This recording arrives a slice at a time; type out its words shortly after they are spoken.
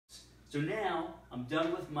So now I'm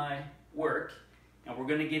done with my work, and we're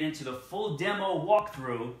going to get into the full demo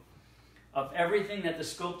walkthrough of everything that the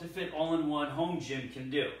Scope to Fit all-in-one home gym can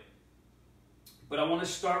do. But I want to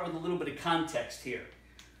start with a little bit of context here.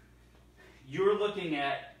 You're looking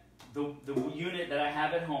at the unit that I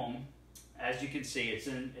have at home. As you can see, it's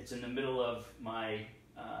in the middle of my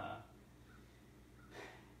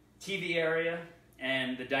TV area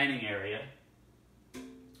and the dining area.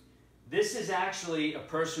 This is actually a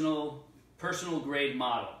personal grade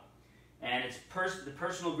model, and the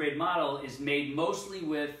personal grade model is made mostly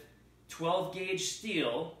with 12 gauge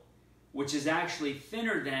steel, which is actually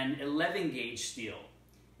thinner than 11 gauge steel.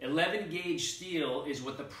 11 gauge steel is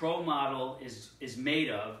what the Pro model is made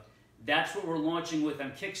of. That's what we're launching with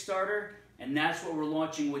on Kickstarter, and that's what we're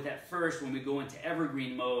launching with at first when we go into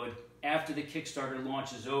evergreen mode after the Kickstarter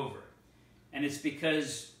launch is over. And it's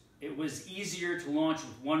because it was easier to launch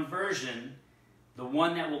with one version, the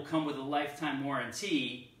one that will come with a lifetime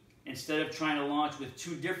warranty, instead of trying to launch with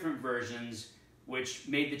two different versions, which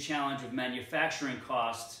made the challenge of manufacturing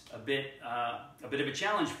costs a bit of a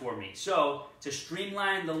challenge for me. So to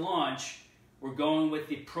streamline the launch, we're going with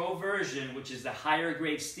the Pro version, which is the higher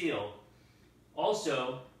grade steel.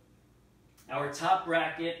 Also, our top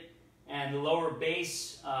bracket and the lower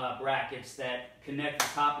base brackets that connect the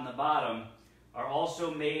top and the bottom are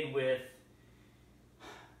also made with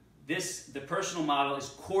this. The personal model is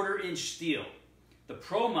 1/4 inch steel. The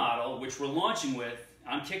Pro model, which we're launching with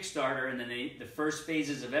on Kickstarter, and then the first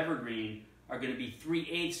phases of Evergreen are going to be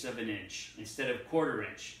 3/8 of an inch instead of 1/4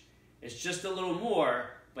 inch. It's just a little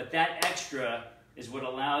more, but that extra is what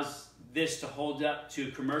allows this to hold up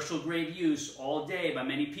to commercial grade use all day by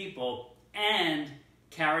many people and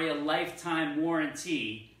carry a lifetime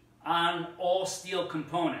warranty on all steel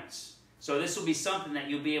components. So this will be something that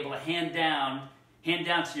you'll be able to hand down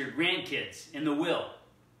to your grandkids in the will,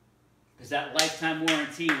 because that lifetime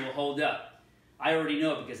warranty will hold up. I already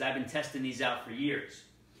know because I've been testing these out for years.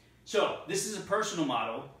 So this is a personal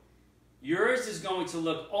model. Yours is going to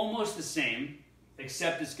look almost the same,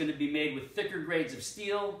 except it's going to be made with thicker grades of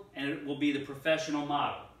steel, and it will be the professional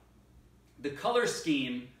model. The color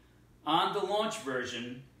scheme on the launch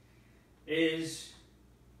version is,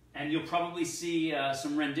 and you'll probably see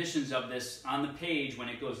some renditions of this on the page when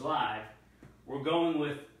it goes live, we're going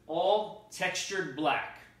with all textured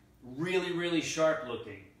black, really, really sharp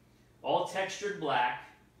looking. All textured black,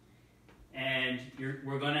 and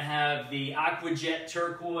we're going to have the aquajet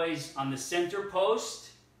turquoise on the center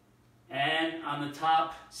post and on the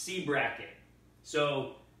top C bracket.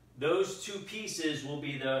 So those two pieces will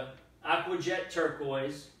be the aquajet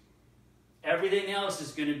turquoise. Everything else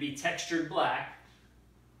is going to be textured black,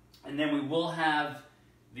 and then we will have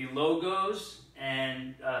the logos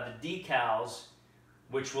and the decals,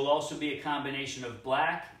 which will also be a combination of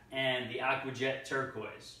black and the aquajet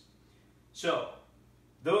turquoise. So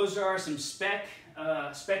those are some spec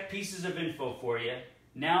pieces of info for you.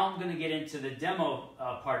 Now I'm going to get into the demo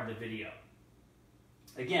part of the video.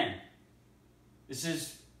 Again, this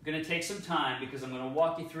is going to take some time because I'm going to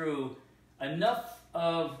walk you through enough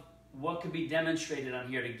of what could be demonstrated on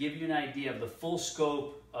here to give you an idea of the full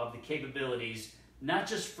scope of the capabilities, not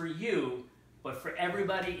just for you, but for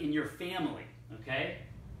everybody in your family, okay?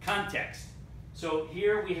 Context. So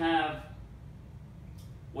here we have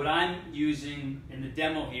what I'm using in the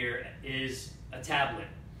demo here is a tablet.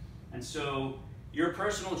 And so your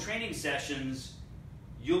personal training sessions,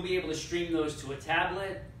 you'll be able to stream those to a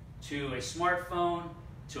tablet, to a smartphone,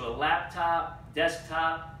 to a laptop,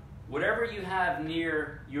 desktop, whatever you have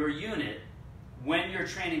near your unit when you're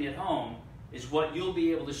training at home is what you'll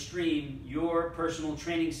be able to stream your personal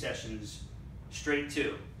training sessions straight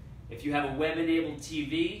to. If you have a web-enabled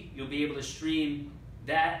TV, you'll be able to stream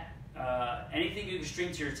that. Anything you can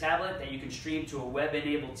stream to your tablet that you can stream to a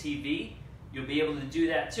web-enabled TV, you'll be able to do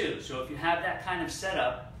that too. So if you have that kind of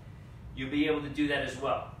setup, you'll be able to do that as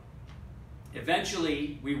well.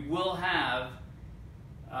 Eventually, we will have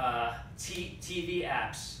TV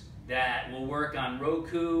apps that will work on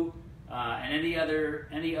Roku and any other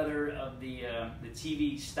of the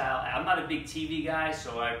TV style. I'm not a big TV guy,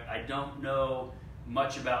 so I don't know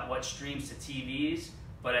much about what streams to TVs,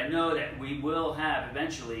 but I know that we will have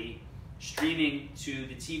eventually streaming to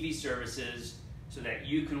the TV services so that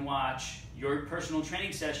you can watch your personal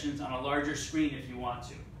training sessions on a larger screen if you want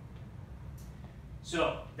to.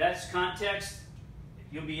 So that's context.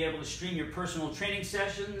 You'll be able to stream your personal training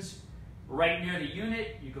sessions right near the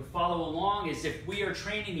unit. You can follow along as if we are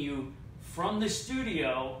training you from the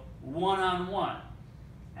studio one-on-one.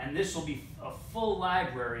 And this will be a full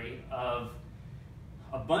library of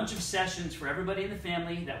a bunch of sessions for everybody in the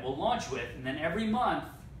family that we'll launch with, and then every month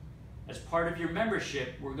as part of your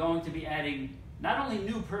membership, we're going to be adding not only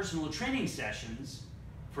new personal training sessions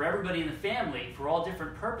for everybody in the family for all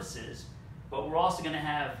different purposes, but we're also going to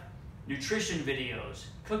have nutrition videos,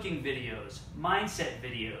 cooking videos, mindset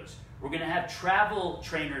videos. We're going to have travel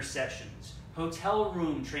trainer sessions, hotel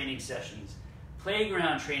room training sessions,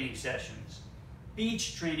 playground training sessions,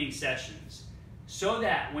 beach training sessions, so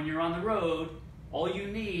that when you're on the road, all you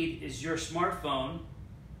need is your smartphone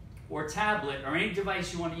or tablet or any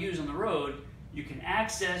device you want to use on the road. You can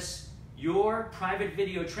access your private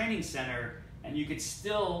video training center and you can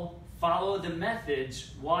still follow the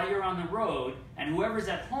methods while you're on the road, and whoever's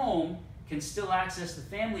at home can still access the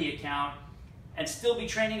family account and still be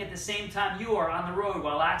training at the same time you are on the road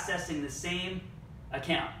while accessing the same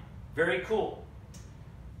account. Very cool.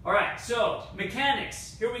 All right, so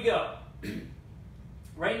mechanics, here we go.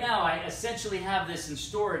 Right now I essentially have this in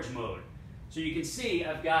storage mode. So you can see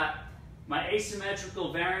I've got my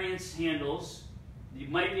asymmetrical variance handles. You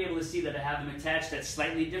might be able to see that I have them attached at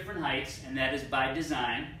slightly different heights, and that is by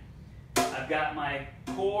design. I've got my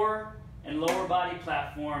core and lower body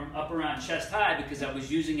platform up around chest high because I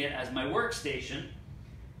was using it as my workstation.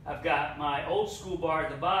 I've got my old school bar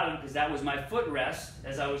at the bottom because that was my footrest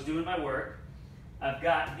as I was doing my work. I've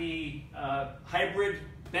got the hybrid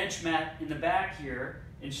bench mat in the back here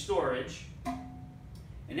in storage.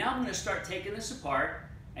 And now I'm going to start taking this apart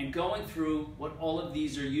and going through what all of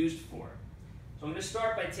these are used for. So I'm going to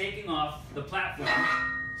start by taking off the platform.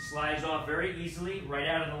 Slides off very easily right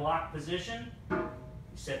out of the lock position.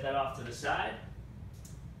 Set that off to the side.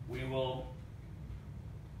 We will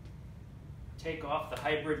take off the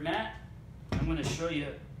hybrid mat. I'm going to show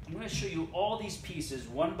you all these pieces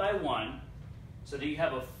one by one so that you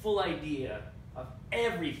have a full idea of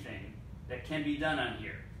everything that can be done on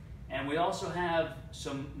here. And we also have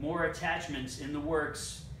some more attachments in the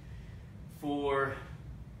works for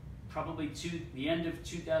probably the end of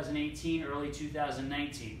 2018, early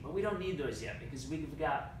 2019. But we don't need those yet because we've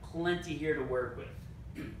got plenty here to work with.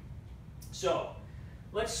 So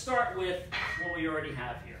let's start with what we already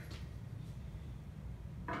have here.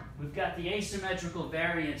 We've got the asymmetrical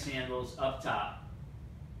variance handles up top.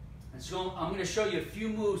 And so I'm going to show you a few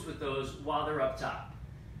moves with those while they're up top.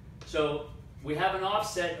 So we have an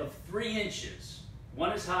offset of 3 inches.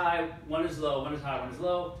 One is high, one is low, one is high, one is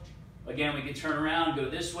low. Again, we can turn around, go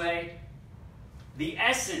this way. The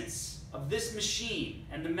essence of this machine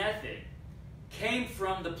and the method came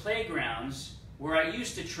from the playgrounds where I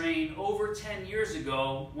used to train over 10 years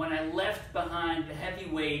ago when I left behind the heavy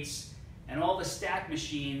weights and all the stack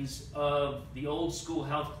machines of the old school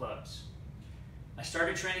health clubs. I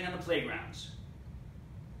started training on the playgrounds.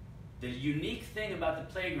 The unique thing about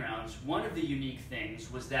the playgrounds, one of the unique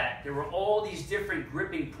things, was that there were all these different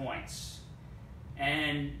gripping points.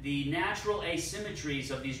 And the natural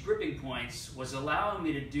asymmetries of these gripping points was allowing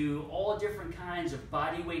me to do all different kinds of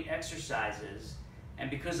body weight exercises. And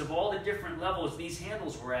because of all the different levels these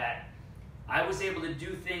handles were at, I was able to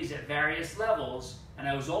do things at various levels. And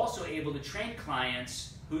I was also able to train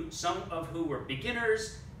clients, some of who were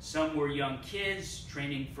beginners, some were young kids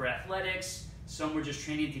training for athletics, some were just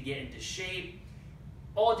training to get into shape.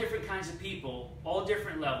 All different kinds of people, all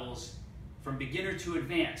different levels, from beginner to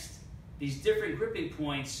advanced. These different gripping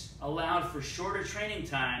points allowed for shorter training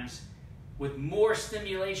times with more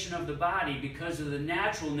stimulation of the body because of the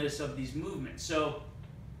naturalness of these movements. So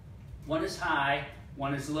one is high,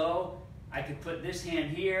 one is low. I could put this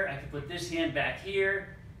hand here, I could put this hand back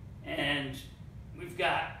here, and we've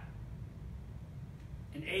got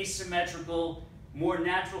an asymmetrical, more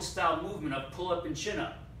natural style movement of pull-up and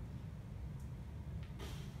chin-up.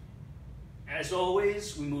 As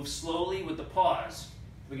always, we move slowly with the pause.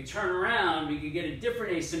 We can turn around, we can get a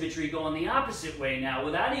different asymmetry going the opposite way now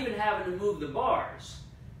without even having to move the bars.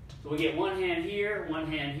 So we get one hand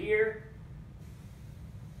here,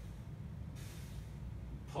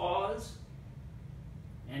 pause,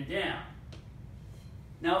 and down.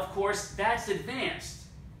 Now, of course, that's advanced.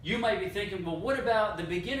 You might be thinking, well, what about the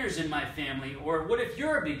beginners in my family? Or what if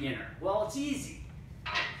you're a beginner? Well, it's easy.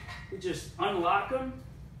 We just unlock them,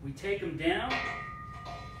 we take them down,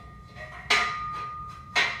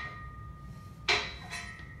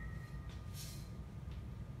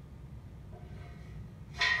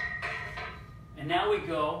 and now we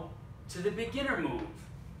go to the beginner move.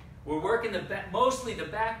 We're working mostly the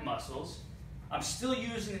back muscles. I'm still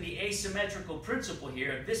using the asymmetrical principle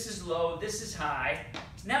here. This is low, this is high.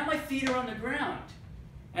 Now my feet are on the ground.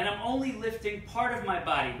 And I'm only lifting part of my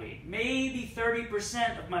body weight, maybe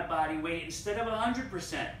 30% of my body weight instead of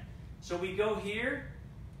 100%. So we go here,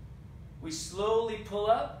 we slowly pull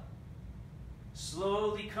up,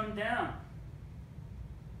 slowly come down.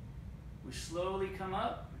 We slowly come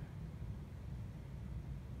up.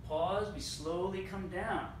 Pause, we slowly come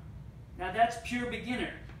down. Now that's pure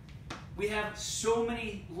beginner. We have so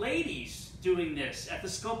many ladies doing this at the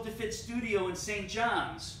Sculpt to Fit studio in St.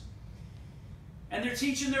 John's. And they're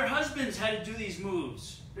teaching their husbands how to do these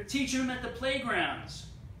moves. They're teaching them at the playgrounds.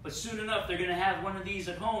 But soon enough, they're going to have one of these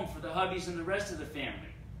at home for the hubbies and the rest of the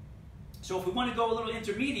family. So if we want to go a little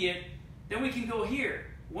intermediate, then we can go here,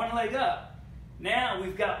 one leg up. Now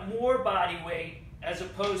we've got more body weight as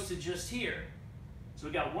opposed to just here. So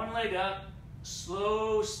we've got one leg up,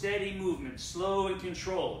 slow, steady movement, slow and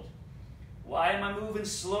controlled. Why am I moving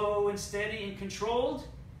slow and steady and controlled?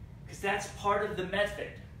 Because that's part of the method.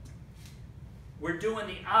 We're doing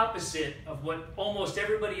the opposite of what almost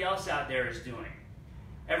everybody else out there is doing.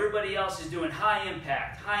 Everybody else is doing high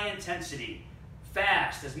impact, high intensity,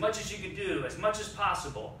 fast, as much as you can do, as much as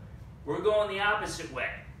possible. We're going the opposite way.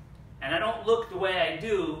 And I don't look the way I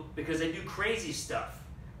do because I do crazy stuff.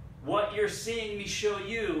 What you're seeing me show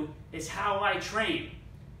you is how I train.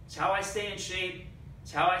 It's how I stay in shape.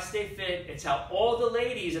 It's how I stay fit. It's how all the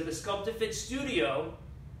ladies at the Sculpt to Fit studio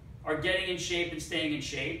are getting in shape and staying in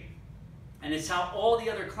shape. And it's how all the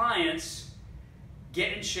other clients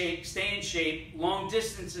get in shape, stay in shape, long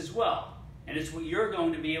distance as well. And it's what you're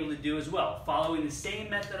going to be able to do as well, following the same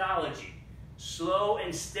methodology. Slow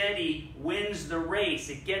and steady wins the race.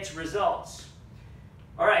 It gets results.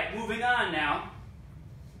 All right, moving on now.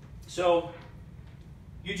 So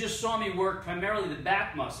you just saw me work primarily the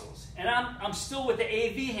back muscles. And I'm still with the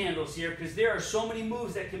AV handles here because there are so many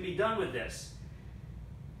moves that can be done with this.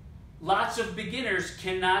 Lots of beginners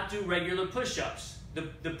cannot do regular push-ups.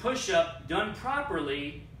 The push-up done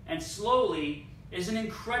properly and slowly is an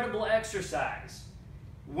incredible exercise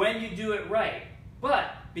when you do it right.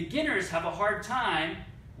 But beginners have a hard time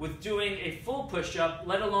with doing a full push-up,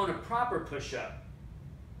 let alone a proper push-up.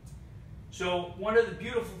 So one of the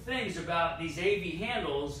beautiful things about these AV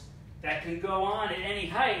handles that can go on at any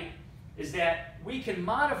height is that we can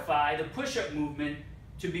modify the push-up movement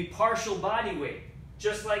to be partial body weight,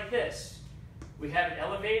 just like this. We have it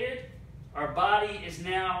elevated. Our body is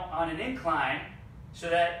now on an incline so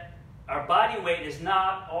that our body weight is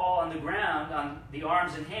not all on the ground, on the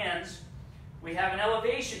arms and hands. We have an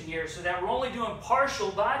elevation here so that we're only doing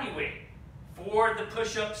partial body weight for the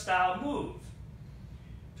push-up style move.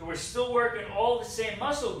 So we're still working all the same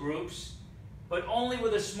muscle groups, but only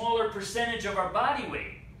with a smaller percentage of our body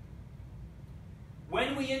weight.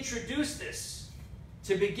 When we introduce this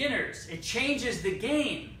to beginners, it changes the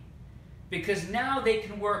game because now they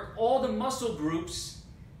can work all the muscle groups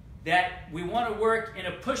that we want to work in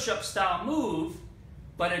a push-up style move,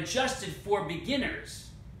 but adjusted for beginners.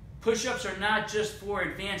 Push-ups are not just for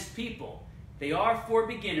advanced people. They are for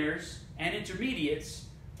beginners and intermediates,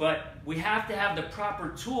 but we have to have the proper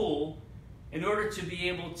tool in order to be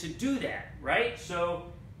able to do that, right? So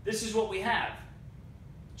this is what we have.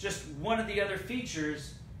 Just one of the other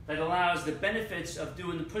features that allows the benefits of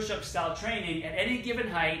doing the push-up style training at any given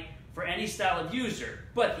height for any style of user.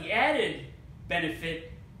 But the added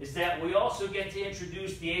benefit is that we also get to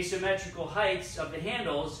introduce the asymmetrical heights of the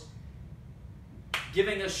handles,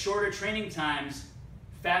 giving us shorter training times,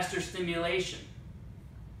 faster stimulation.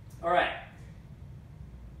 All right.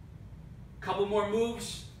 Couple more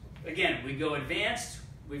moves. Again, we go advanced.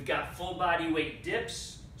 We've got full body weight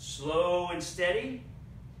dips, slow and steady.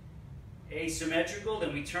 Asymmetrical,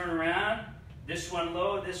 then we turn around. This one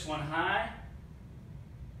low, this one high.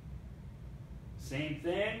 Same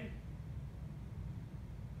thing.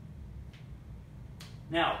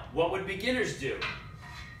 Now, what would beginners do?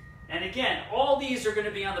 And again, all these are going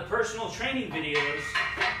to be on the personal training videos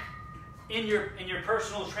in your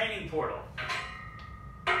personal training portal.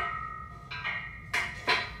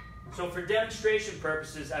 So for demonstration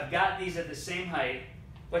purposes, I've got these at the same height,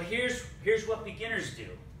 but here's what beginners do.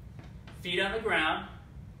 Feet on the ground.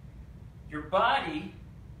 Your body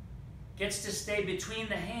gets to stay between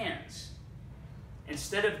the hands.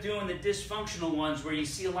 Instead of doing the dysfunctional ones where you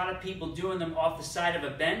see a lot of people doing them off the side of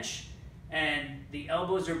a bench and the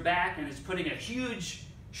elbows are back and it's putting a huge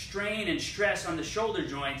strain and stress on the shoulder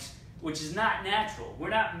joints, which is not natural. We're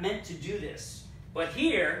not meant to do this. But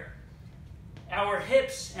here, our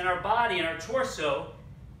hips and our body and our torso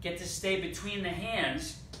get to stay between the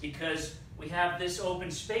hands because we have this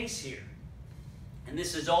open space here. And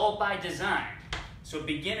this is all by design. So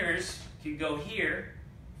beginners can go here,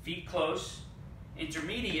 feet close.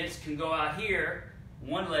 Intermediates can go out here,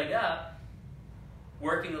 one leg up,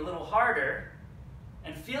 working a little harder,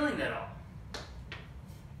 and feeling that all.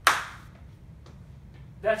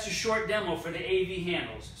 That's a short demo for the AV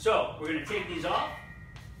handles. So we're going to take these off.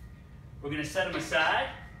 We're going to set them aside.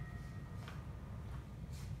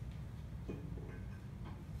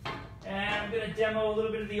 I'm going to demo a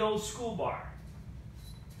little bit of the old school bar.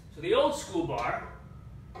 So the old school bar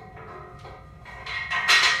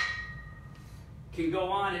can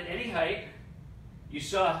go on at any height. You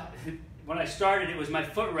saw when I started, it was my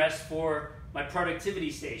footrest for my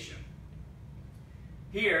productivity station.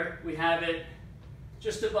 Here we have it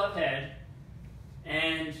just above head,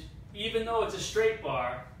 and even though it's a straight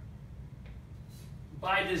bar,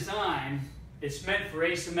 by design, it's meant for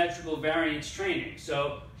asymmetrical variance training.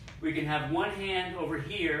 So we can have one hand over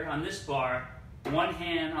here on this bar, one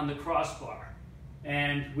hand on the crossbar,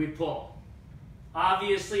 and we pull.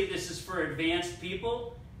 Obviously, this is for advanced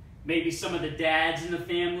people, maybe some of the dads in the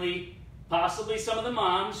family, possibly some of the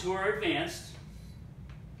moms who are advanced,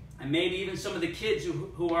 and maybe even some of the kids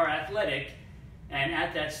who are athletic and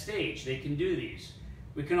at that stage, they can do these.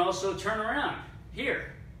 We can also turn around.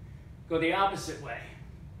 Here, go the opposite way.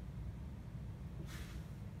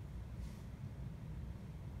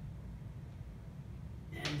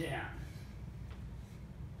 And down.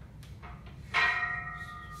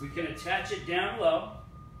 We can attach it down low.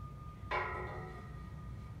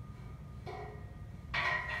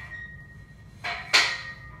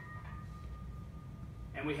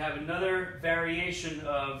 And we have another variation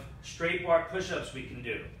of straight bar push-ups we can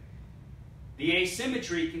do. The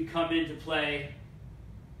asymmetry can come into play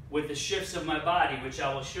with the shifts of my body, which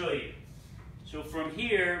I will show you. So from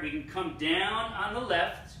here, we can come down on the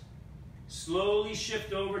left, slowly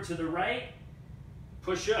shift over to the right,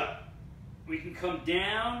 push up. We can come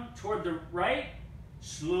down toward the right,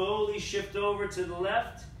 slowly shift over to the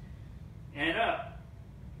left, and up.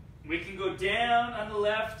 We can go down on the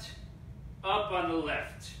left, up on the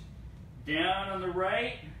left, down on the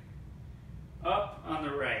right, up on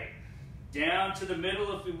the right, down to the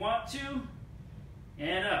middle if we want to,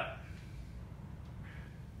 and up.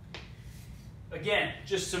 Again,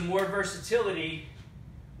 just some more versatility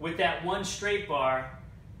with that one straight bar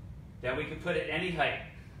that we can put at any height.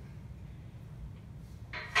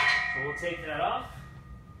 So we'll take that off.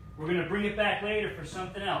 We're going to bring it back later for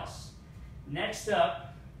something else. Next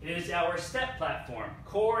up is our step platform,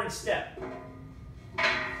 core and step.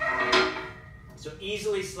 So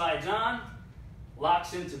easily slides on,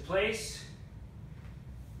 locks into place,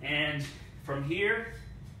 and from here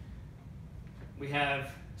we have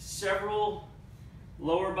several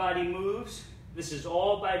lower body moves. This is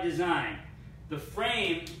all by design. The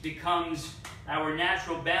frame becomes our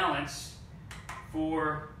natural balance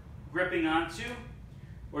for gripping onto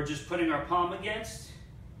or just putting our palm against.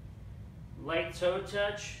 Light toe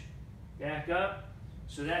touch, back up.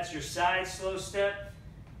 So that's your side slow step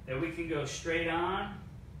that we can go straight on.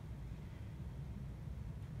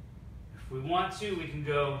 If we want to, we can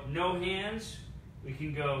go no hands. We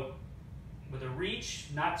can go with a reach,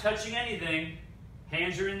 not touching anything.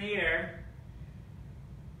 Hands are in the air.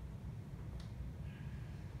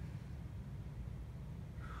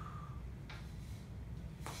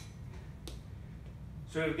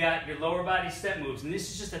 So we've got your lower body step moves, and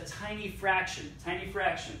this is just a tiny fraction,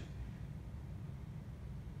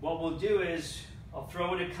 What we'll do is, I'll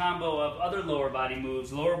throw in a combo of other lower body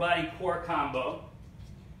moves, lower body core combo.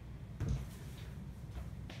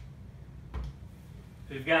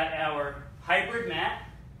 We've got our hybrid mat.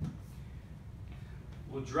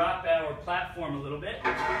 We'll drop our platform a little bit.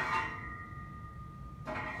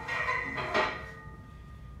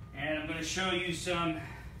 And I'm going to show you some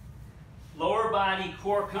lower body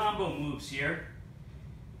core combo moves here.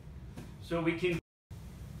 So we can,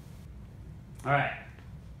 all right,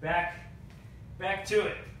 back to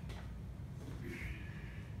it.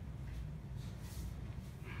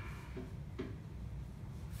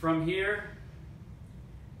 From here,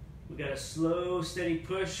 we got a slow, steady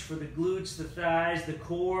push for the glutes, the thighs, the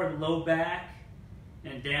core, the low back,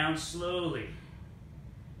 and down slowly.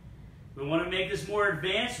 We want to make this more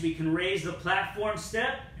advanced. We can raise the platform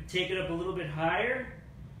step and take it up a little bit higher.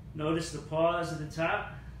 Notice the pause at the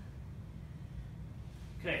top.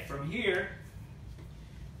 Okay, from here,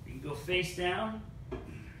 we can go face down.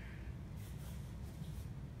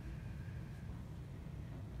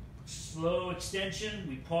 Slow extension,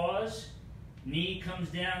 we pause. Knee comes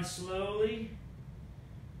down slowly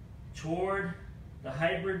toward the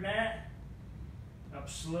hybrid mat. Up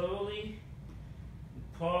slowly,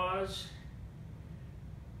 pause,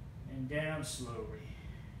 and down slowly.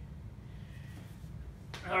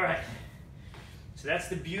 All right, so that's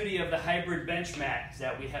the beauty of the hybrid bench mat, is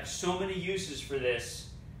that we have so many uses for this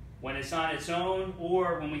when it's on its own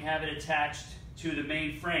or when we have it attached to the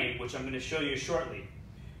main frame, which I'm going to show you shortly.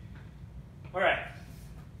 All right.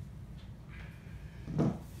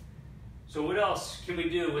 So what else can we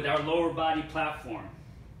do with our lower body platform?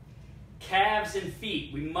 calves and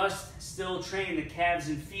feet. We must still train the calves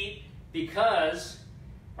and feet because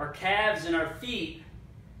our calves and our feet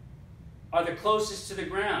are the closest to the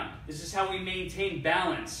ground. This is how we maintain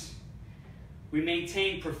balance. We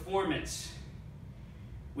maintain performance.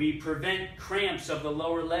 We prevent cramps of the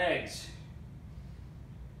lower legs.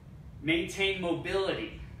 Maintain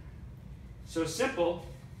mobility. So simple.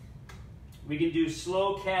 We can do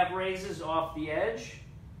slow calf raises off the edge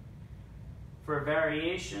for a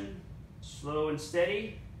variation, slow and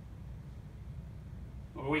steady.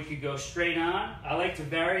 Or we could go straight on. I like to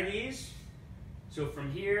vary these. So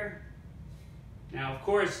from here, now of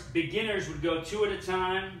course beginners would go 2 at a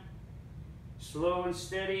time, slow and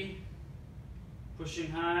steady, pushing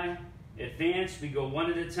high. Advanced, we go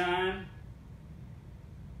 1 at a time.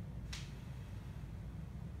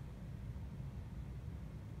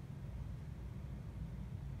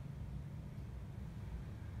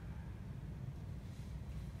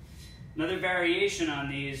 Another variation on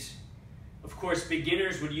these, of course,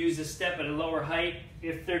 beginners would use this step at a lower height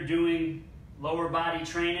if they're doing lower body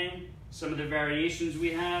training. Some of the variations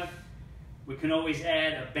we have, we can always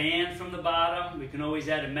add a band from the bottom. We can always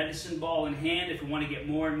add a medicine ball in hand if we want to get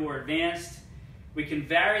more and more advanced. We can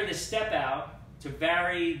vary the step out to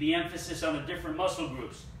vary the emphasis on the different muscle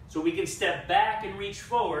groups. So we can step back and reach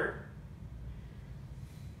forward.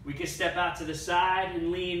 We can step out to the side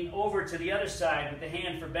and lean over to the other side with the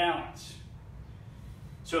hand for balance.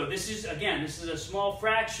 So this is, again, this is a small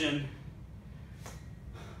fraction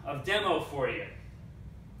of demo for you.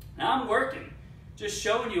 Now I'm working, just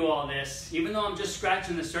showing you all this. Even though I'm just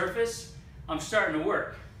scratching the surface, I'm starting to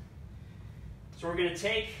work. So we're going to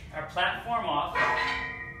take our platform off.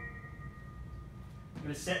 I'm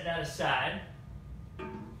going to set that aside.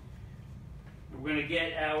 We're going to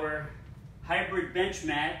get our hybrid bench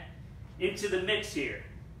mat into the mix here.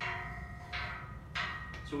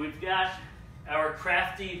 So we've got our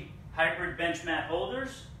crafty hybrid bench mat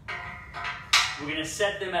holders. We're going to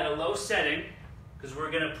set them at a low setting because we're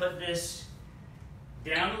going to put this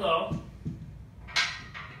down low.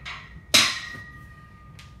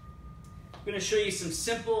 I'm going to show you some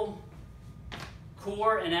simple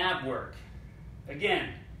core and ab work. Again,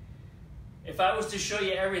 if I was to show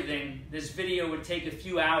you everything, this video would take a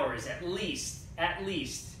few hours at least.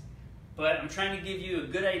 But I'm trying to give you a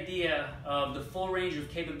good idea of the full range of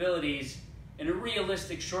capabilities in a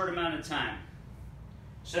realistic short amount of time,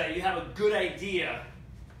 so that you have a good idea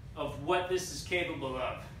of what this is capable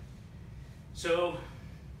of. So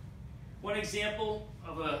one example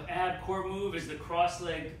of an ab core move is the cross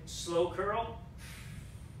leg slow curl.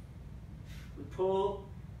 We pull,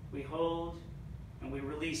 we hold, and we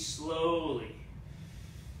release slowly.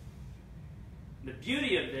 The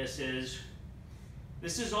beauty of this is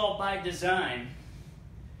all by design.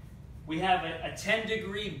 We have a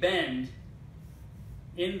 10-degree bend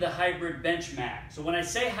in the hybrid bench mat. So when I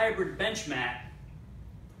say hybrid bench mat,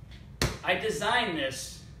 I designed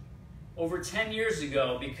this over 10 years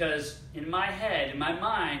ago because in my head, in my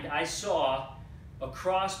mind, I saw a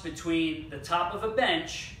cross between the top of a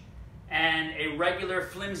bench and a regular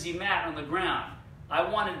flimsy mat on the ground. I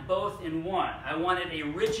wanted both in one. I wanted a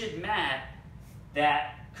rigid mat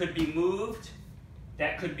that could be moved,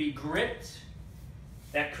 that could be gripped,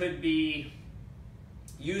 that could be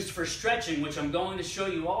used for stretching, which I'm going to show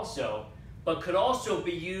you also, but could also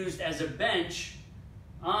be used as a bench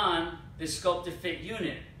on this Sculpt-to-Fit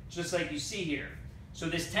unit, just like you see here. So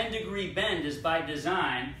this 10-degree bend is by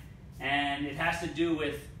design, and it has to do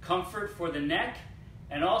with comfort for the neck,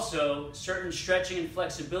 and also certain stretching and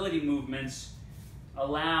flexibility movements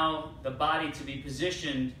allow the body to be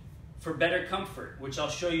positioned for better comfort, which I'll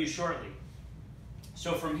show you shortly.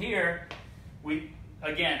 So from here,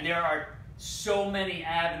 again, there are so many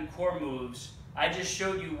ab and core moves. I just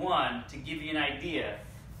showed you one to give you an idea.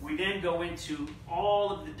 We then go into all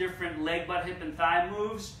of the different leg, butt, hip, and thigh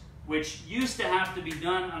moves, which used to have to be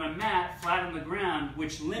done on a mat flat on the ground,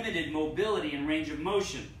 which limited mobility and range of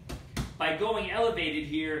motion. By going elevated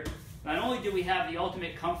here, not only do we have the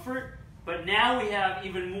ultimate comfort, but now we have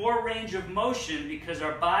even more range of motion because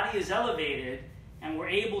our body is elevated and we're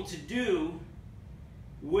able to do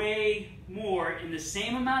way more in the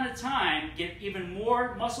same amount of time, get even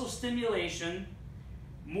more muscle stimulation,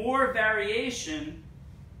 more variation,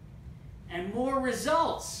 and more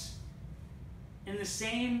results in the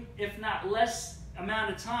same, if not less,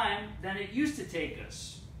 amount of time than it used to take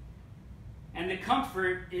us. And the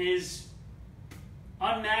comfort is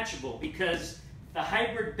unmatchable because the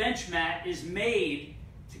hybrid bench mat is made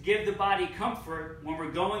to give the body comfort when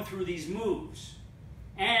we're going through these moves.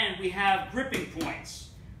 And we have gripping points.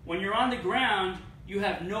 When you're on the ground, you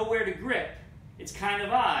have nowhere to grip. it's kind of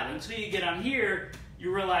odd. Until you get on here,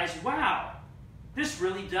 you realize, wow, this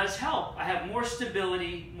really does help. I have more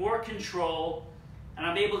stability, more control, and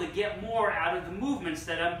I'm able to get more out of the movements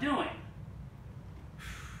that I'm doing.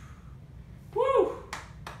 Woo!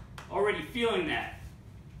 Already feeling that.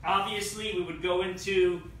 Obviously, we would go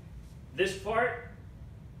into this part.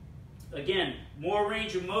 Again, more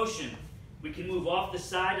range of motion. We can move off the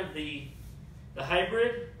side of the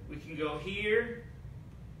hybrid. We can go here.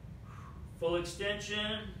 Full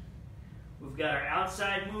extension. We've got our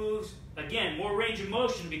outside moves. Again, more range of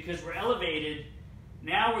motion because we're elevated.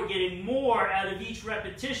 Now we're getting more out of each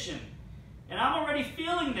repetition. And I'm already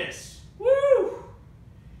feeling this. Woo!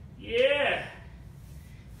 Yeah.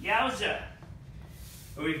 Yowza.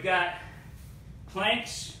 We've got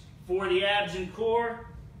planks for the abs and core.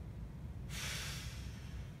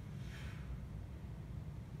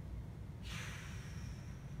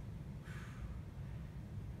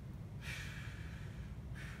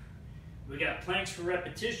 We got planks for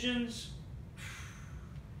repetitions.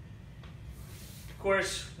 Of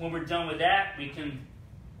course, when we're done with that, we can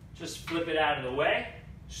just flip it out of the way,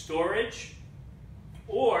 storage,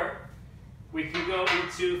 or we can go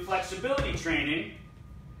into flexibility training,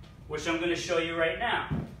 which I'm going to show you right now.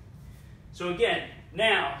 So again,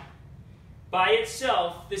 now, by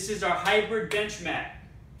itself, this is our hybrid bench mat.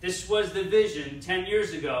 This was the vision 10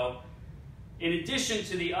 years ago. In addition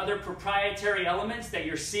to the other proprietary elements that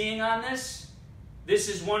you're seeing on this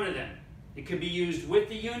is one of them. It can be used with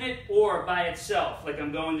the unit or by itself, like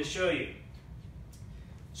I'm going to show you.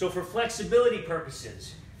 So for flexibility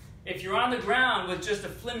purposes, if you're on the ground with just a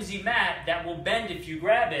flimsy mat that will bend if you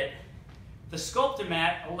grab it, the sculptor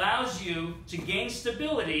mat allows you to gain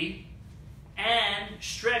stability and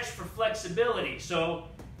stretch for flexibility. So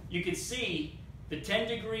you can see the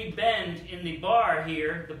 10-degree bend in the bar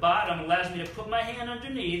here, the bottom, allows me to put my hand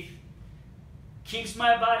underneath, keeps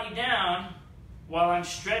my body down while I'm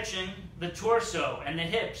stretching the torso and the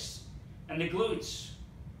hips and the glutes.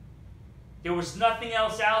 There was nothing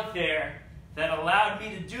else out there that allowed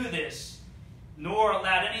me to do this, nor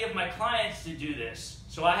allowed any of my clients to do this.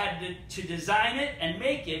 So I had to design it and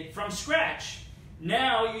make it from scratch.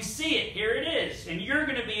 Now you see it, here it is, and you're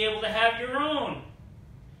going to be able to have your own.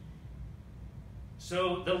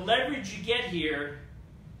 So the leverage you get here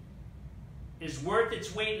is worth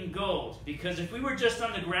its weight in gold, because if we were just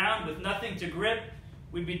on the ground with nothing to grip,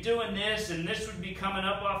 we'd be doing this, and this would be coming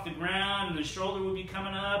up off the ground, and the shoulder would be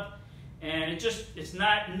coming up, and it's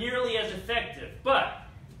not nearly as effective. But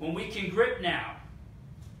when we can grip now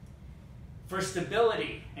for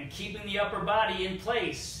stability and keeping the upper body in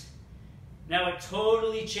place, now it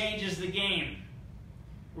totally changes the game.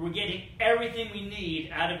 We're getting everything we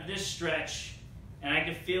need out of this stretch, and I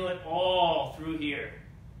can feel it all through here.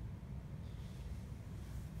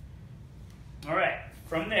 All right,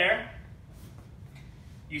 from there,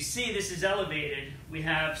 you see this is elevated. We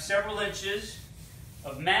have several inches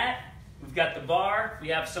of mat. We've got the bar. We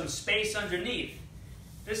have some space underneath.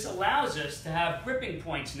 This allows us to have gripping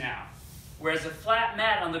points now. Whereas a flat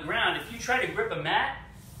mat on the ground, if you try to grip a mat,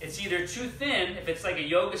 it's either too thin, if it's like a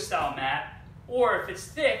yoga style mat, or if it's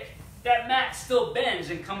thick, that mat still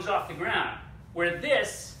bends and comes off the ground. Where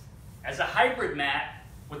this, as a hybrid mat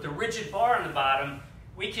with the rigid bar on the bottom,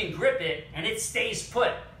 we can grip it and it stays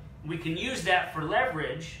put. We can use that for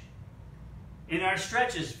leverage in our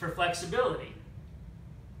stretches for flexibility.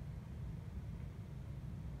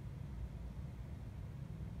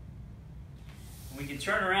 We can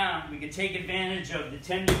turn around, we can take advantage of the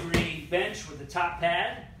 10-degree bench with the top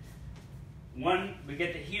pad. We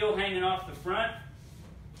get the heel hanging off the front.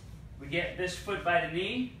 We get this foot by the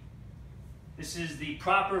knee. This is the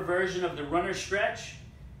proper version of the runner stretch.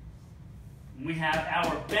 We have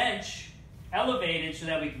our bench elevated so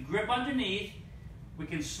that we can grip underneath. We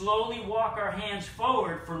can slowly walk our hands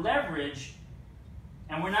forward for leverage,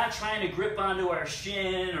 and we're not trying to grip onto our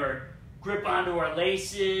shin or grip onto our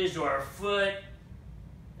laces or our foot.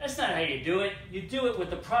 That's not how you do it. You do it with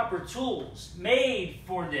the proper tools made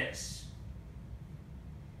for this.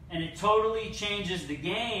 And it totally changes the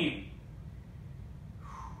game.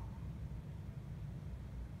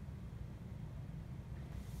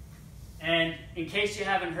 And in case you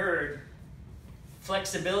haven't heard,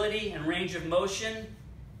 flexibility and range of motion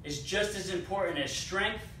is just as important as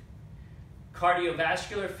strength,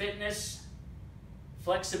 cardiovascular fitness.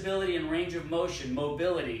 Flexibility and range of motion,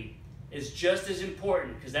 mobility, is just as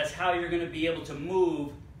important, because that's how you're going to be able to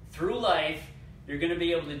move through life. You're going to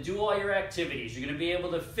be able to do all your activities. You're going to be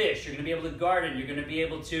able to fish. You're going to be able to garden. You're going to be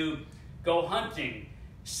able to go hunting,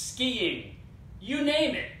 skiing, you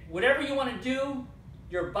name it. Whatever you want to do,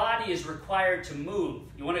 your body is required to move.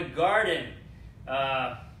 You want to garden,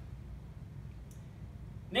 name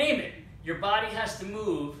it. Your body has to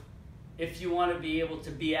move if you want to be able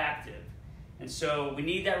to be active. And so we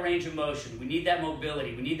need that range of motion. We need that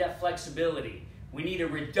mobility. We need that flexibility. We need a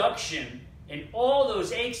reduction in all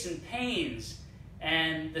those aches and pains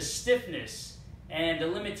and the stiffness and the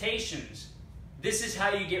limitations. This is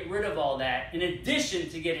how you get rid of all that, in addition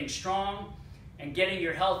to getting strong and getting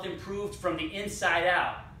your health improved from the inside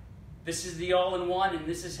out. This is the all-in-one, and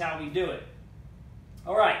this is how we do it.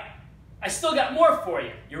 All right, I still got more for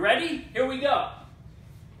you. You ready? Here we go.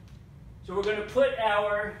 So we're going to put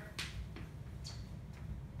our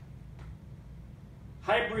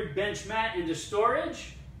hybrid bench mat into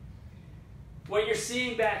storage. What you're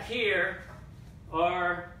seeing back here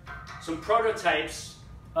are some prototypes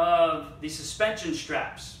of the suspension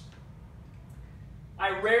straps.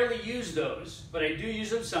 I rarely use those, but I do use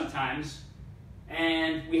them sometimes.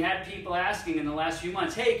 And we had people asking in the last few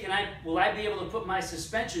months, hey, will I be able to put my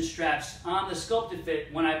suspension straps on the Sculpted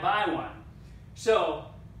Fit when I buy one? So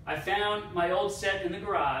I found my old set in the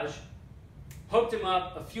garage, hooked them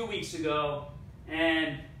up a few weeks ago,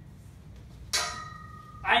 and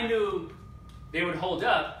I knew they would hold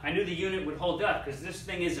up. I knew the unit would hold up because this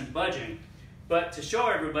thing isn't budging. But to show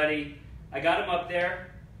everybody, I got them up there,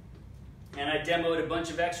 and I demoed a bunch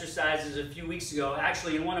of exercises a few weeks ago,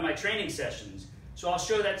 actually in one of my training sessions. So I'll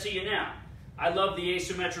show that to you now. I love the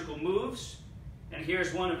asymmetrical moves, and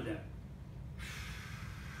here's one of them.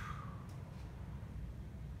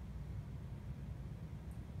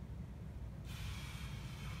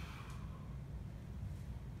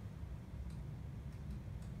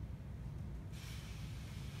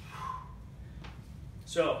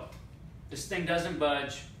 So this thing doesn't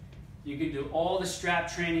budge. You can do all the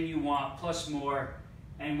strap training you want, plus more.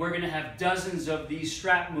 And we're going to have dozens of these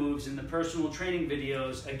strap moves in the personal training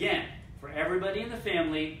videos, again, for everybody in the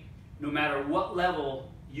family, no matter what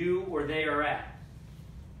level you or they are at.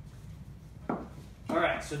 All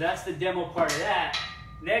right, so that's the demo part of that.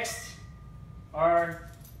 Next are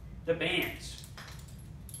the bands.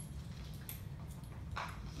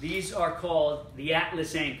 These are called the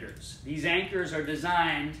Atlas anchors. These anchors are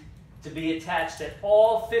designed to be attached at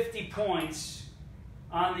all 50 points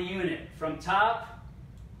on the unit, from top,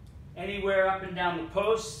 anywhere up and down the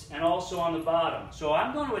posts, and also on the bottom. So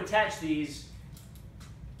I'm going to attach these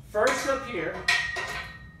first up here,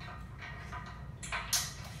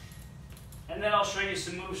 and then I'll show you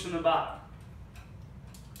some moves from the bottom.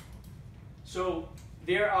 So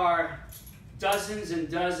there are dozens and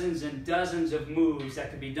dozens and dozens of moves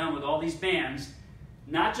that can be done with all these bands,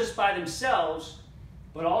 not just by themselves,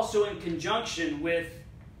 but also in conjunction with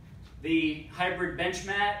the hybrid bench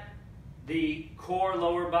mat, the core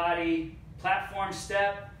lower body platform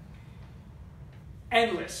step.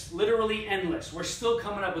 Endless, literally endless. We're still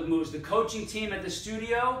coming up with moves. The coaching team at the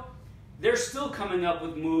studio, they're still coming up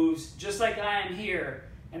with moves just like I am here.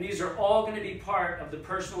 And these are all going to be part of the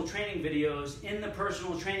personal training videos in the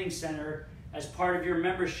personal training center as part of your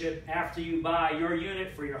membership after you buy your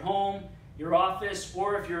unit for your home, your office,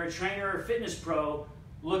 or if you're a trainer or fitness pro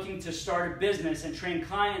looking to start a business and train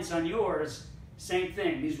clients on yours, same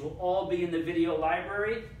thing. These will all be in the video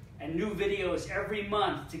library, and new videos every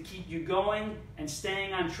month to keep you going and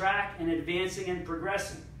staying on track and advancing and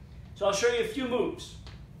progressing. So I'll show you a few moves.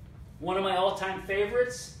 One of my all-time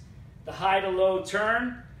favorites, the high to low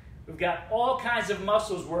turn. We've got all kinds of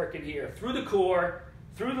muscles working here, through the core,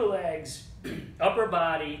 through the legs, upper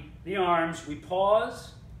body, the arms. We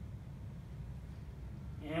pause,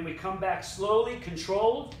 and we come back slowly,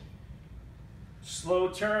 controlled. Slow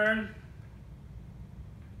turn,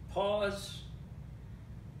 pause,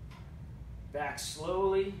 back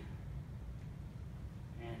slowly,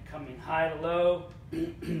 and coming high to low.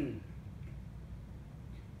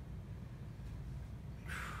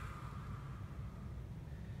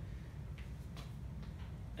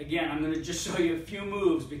 Again, I'm going to just show you a few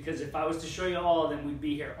moves, because if I was to show you all of them, we'd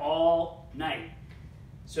be here all night.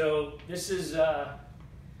 So this is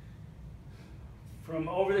from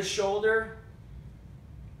over the shoulder,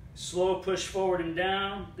 slow push forward and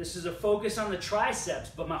down. This is a focus on the triceps,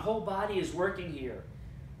 but my whole body is working here.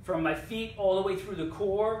 From my feet all the way through the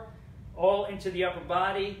core, all into the upper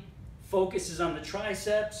body. Focus is on the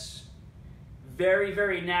triceps. Very,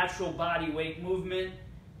 very natural body weight movement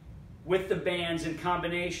with the bands in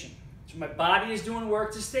combination. So my body is doing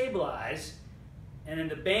work to stabilize, and then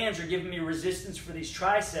the bands are giving me resistance for these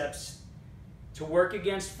triceps to work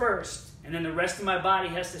against first, and then the rest of my body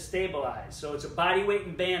has to stabilize. So it's a body weight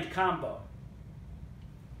and band combo.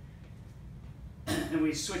 And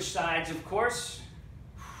we switch sides, of course.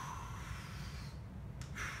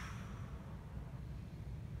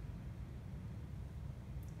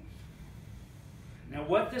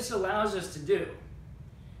 what this allows us to do,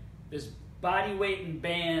 this body weight and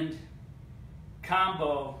band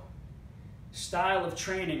combo style of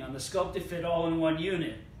training on the Sculpt-to-Fit all-in-one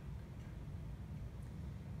unit,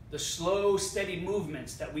 the slow, steady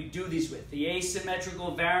movements that we do these with, the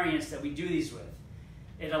asymmetrical variants that we do these with,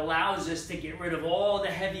 it allows us to get rid of all the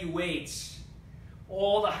heavy weights,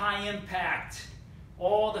 all the high impact,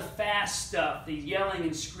 all the fast stuff, the yelling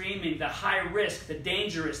and screaming, the high risk, the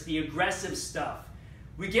dangerous, the aggressive stuff.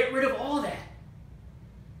 We get rid of all that.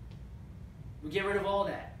 We get rid of all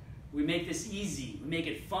that. We make this easy. We make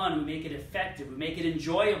it fun. We make it effective. We make it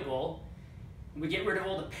enjoyable. And we get rid of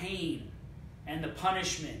all the pain and the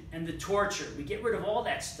punishment and the torture. We get rid of all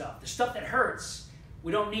that stuff, the stuff that hurts.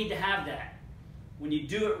 We don't need to have that. When you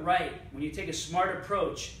do it right, when you take a smart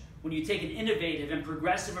approach, when you take an innovative and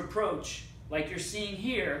progressive approach, like you're seeing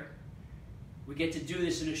here, we get to do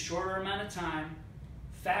this in a shorter amount of time,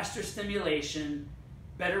 faster stimulation,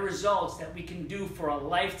 better results that we can do for a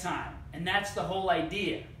lifetime. And that's the whole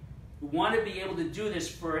idea. We want to be able to do this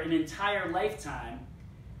for an entire lifetime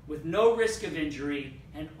with no risk of injury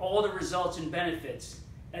and all the results and benefits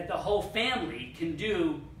that the whole family can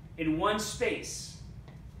do in one space.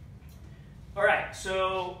 All right,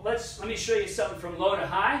 so let me show you something from low to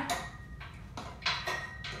high.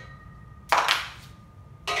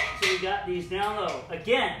 So we got these down low.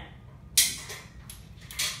 Again,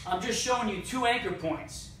 I'm just showing you 2 anchor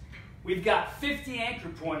points. We've got 50 anchor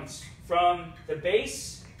points from the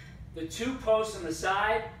base, the 2 posts on the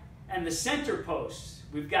side, and the center post.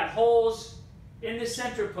 We've got holes in the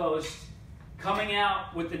center post coming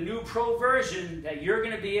out with the new Pro version that you're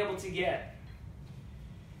going to be able to get.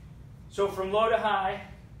 So from low to high,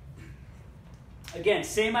 again,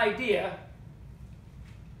 same idea.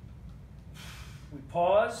 We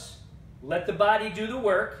pause, let the body do the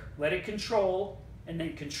work, let it control, and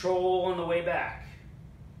then control on the way back.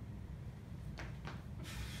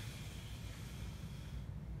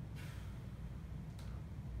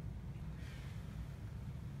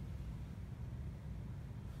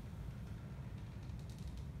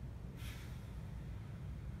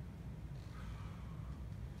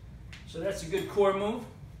 So that's a good core move.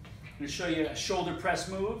 I'm going to show you a shoulder press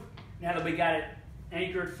move. Now that we got it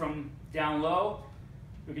anchored from down low,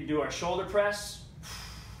 we can do our shoulder press.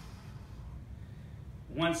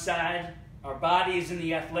 One side, our body is in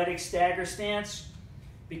the athletic stagger stance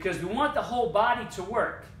because we want the whole body to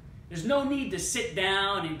work. There's no need to sit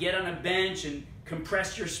down and get on a bench and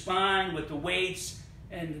compress your spine with the weights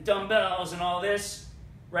and the dumbbells and all this.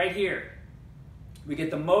 Right here, we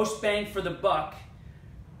get the most bang for the buck,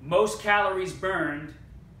 most calories burned,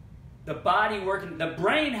 the body working, the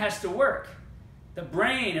brain has to work. The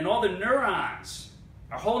brain and all the neurons,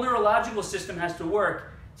 our whole neurological system has to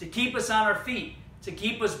work to keep us on our feet, to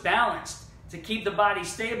keep us balanced, to keep the body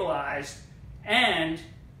stabilized, and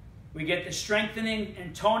we get the strengthening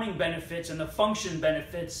and toning benefits and the function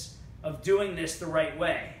benefits of doing this the right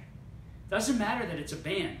way. Doesn't matter that it's a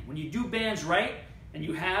band. When you do bands right and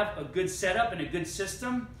you have a good setup and a good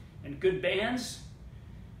system and good bands,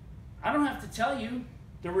 I don't have to tell you,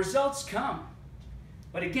 the results come.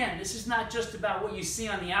 But again, this is not just about what you see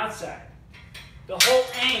on the outside. The whole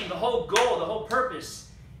aim, the whole goal, the whole purpose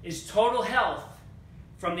is total health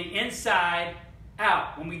from the inside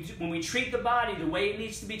out. When we treat the body the way it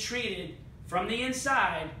needs to be treated from the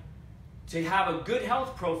inside to have a good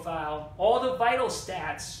health profile, all the vital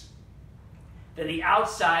stats, then the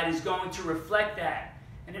outside is going to reflect that.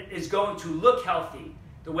 And it is going to look healthy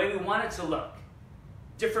the way we want it to look.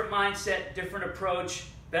 Different mindset, different approach,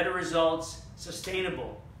 better results,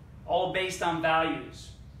 sustainable, all based on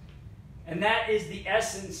values. And that is the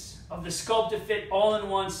essence of the Sculpt-to-Fit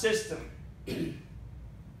all-in-one system. And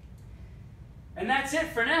that's it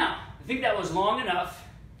for now. I think that was long enough.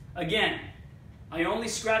 Again, I only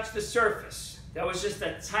scratched the surface. That was just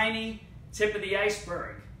a tiny tip of the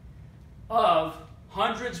iceberg of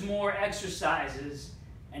hundreds more exercises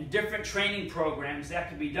and different training programs that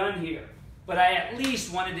could be done here. But I at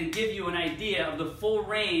least wanted to give you an idea of the full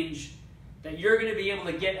range that you're going to be able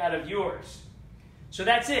to get out of yours. So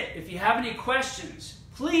that's it. If you have any questions,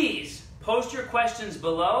 please post your questions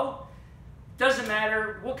below. Doesn't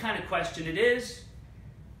matter what kind of question it is.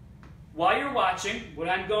 While you're watching, what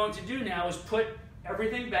I'm going to do now is put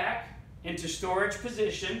everything back into storage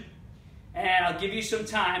position, and I'll give you some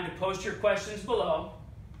time to post your questions below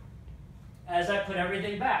as I put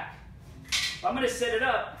everything back. I'm going to set it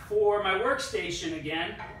up for my workstation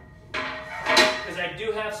again because I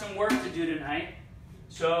do have some work to do tonight.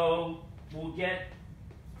 So we'll get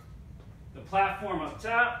the platform up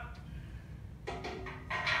top,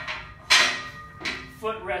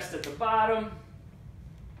 footrest at the bottom,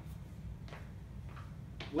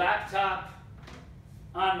 laptop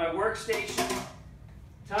on my workstation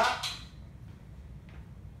top.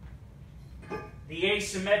 The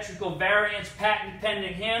asymmetrical variance patent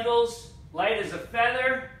pending handles, light as a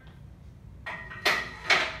feather,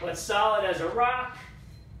 but solid as a rock.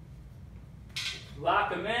 Lock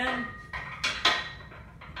them in.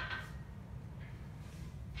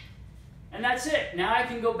 And that's it. Now I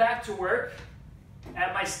can go back to work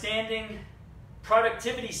at my standing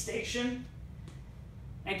productivity station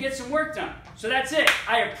and get some work done. So that's it.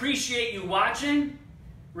 I appreciate you watching.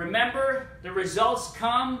 Remember, the results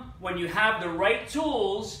come when you have the right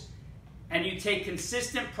tools and you take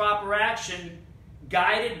consistent, proper action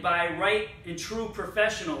guided by right and true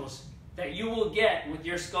professionals that you will get with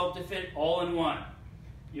your Sculpt-to-Fit all-in-one.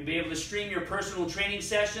 You'll be able to stream your personal training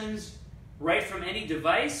sessions right from any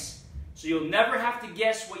device, so you'll never have to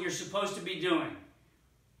guess what you're supposed to be doing.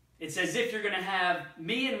 It's as if you're going to have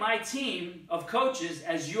me and my team of coaches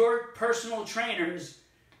as your personal trainers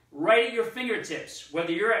right at your fingertips.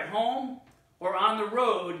 Whether you're at home or on the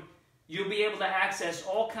road, you'll be able to access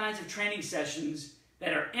all kinds of training sessions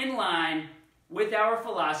that are in line with our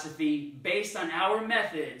philosophy, based on our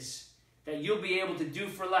methods, that you'll be able to do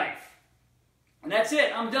for life. And that's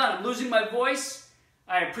it. I'm done. I'm losing my voice.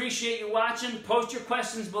 I appreciate you watching. Post your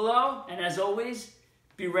questions below. And as always,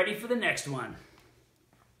 be ready for the next one.